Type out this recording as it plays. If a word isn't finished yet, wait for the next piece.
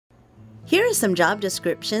Here are some job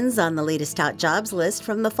descriptions on the latest hot jobs list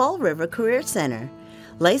from the Fall River Career Center.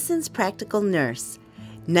 Licensed Practical Nurse.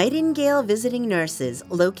 Nightingale Visiting Nurses,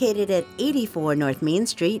 located at 84 North Main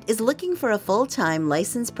Street, is looking for a full-time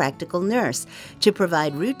licensed practical nurse to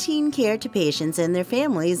provide routine care to patients and their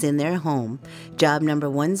families in their home. Job number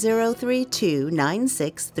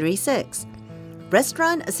 10329636.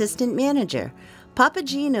 Restaurant Assistant Manager. Papa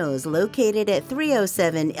Gino's, located at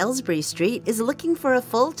 307 Ellsbury Street, is looking for a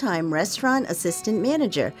full-time restaurant assistant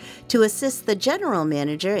manager to assist the general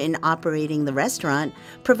manager in operating the restaurant,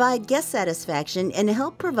 provide guest satisfaction, and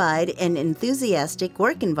help provide an enthusiastic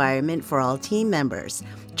work environment for all team members.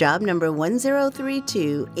 Job number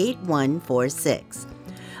 10328146.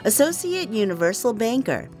 Associate Universal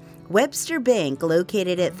Banker. Webster Bank,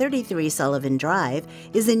 located at 33 Sullivan Drive,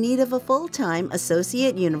 is in need of a full-time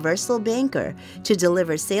Associate Universal Banker to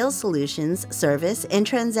deliver sales solutions, service, and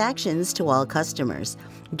transactions to all customers.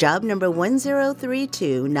 Job number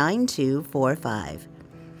 10329245.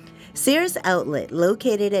 Sears Outlet,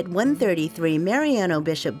 located at 133 Mariano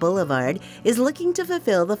Bishop Boulevard, is looking to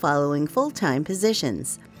fulfill the following full-time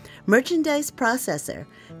positions. Merchandise Processor,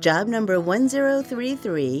 job number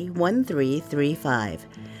 10331335.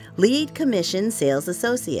 Lead Commission Sales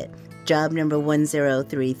Associate, job number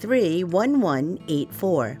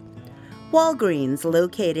 10331184. Walgreens,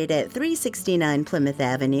 located at 369 Plymouth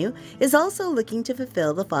Avenue, is also looking to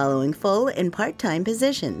fulfill the following full and part-time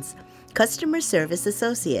positions. Customer Service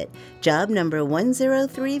Associate, job number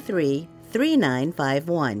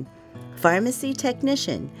 10333951. Pharmacy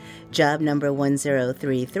Technician, job number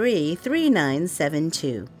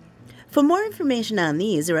 10333972. For more information on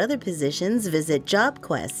these or other positions, visit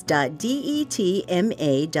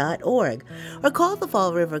jobquest.detma.org or call the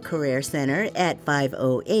Fall River Career Center at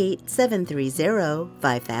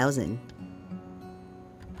 508-730-5000.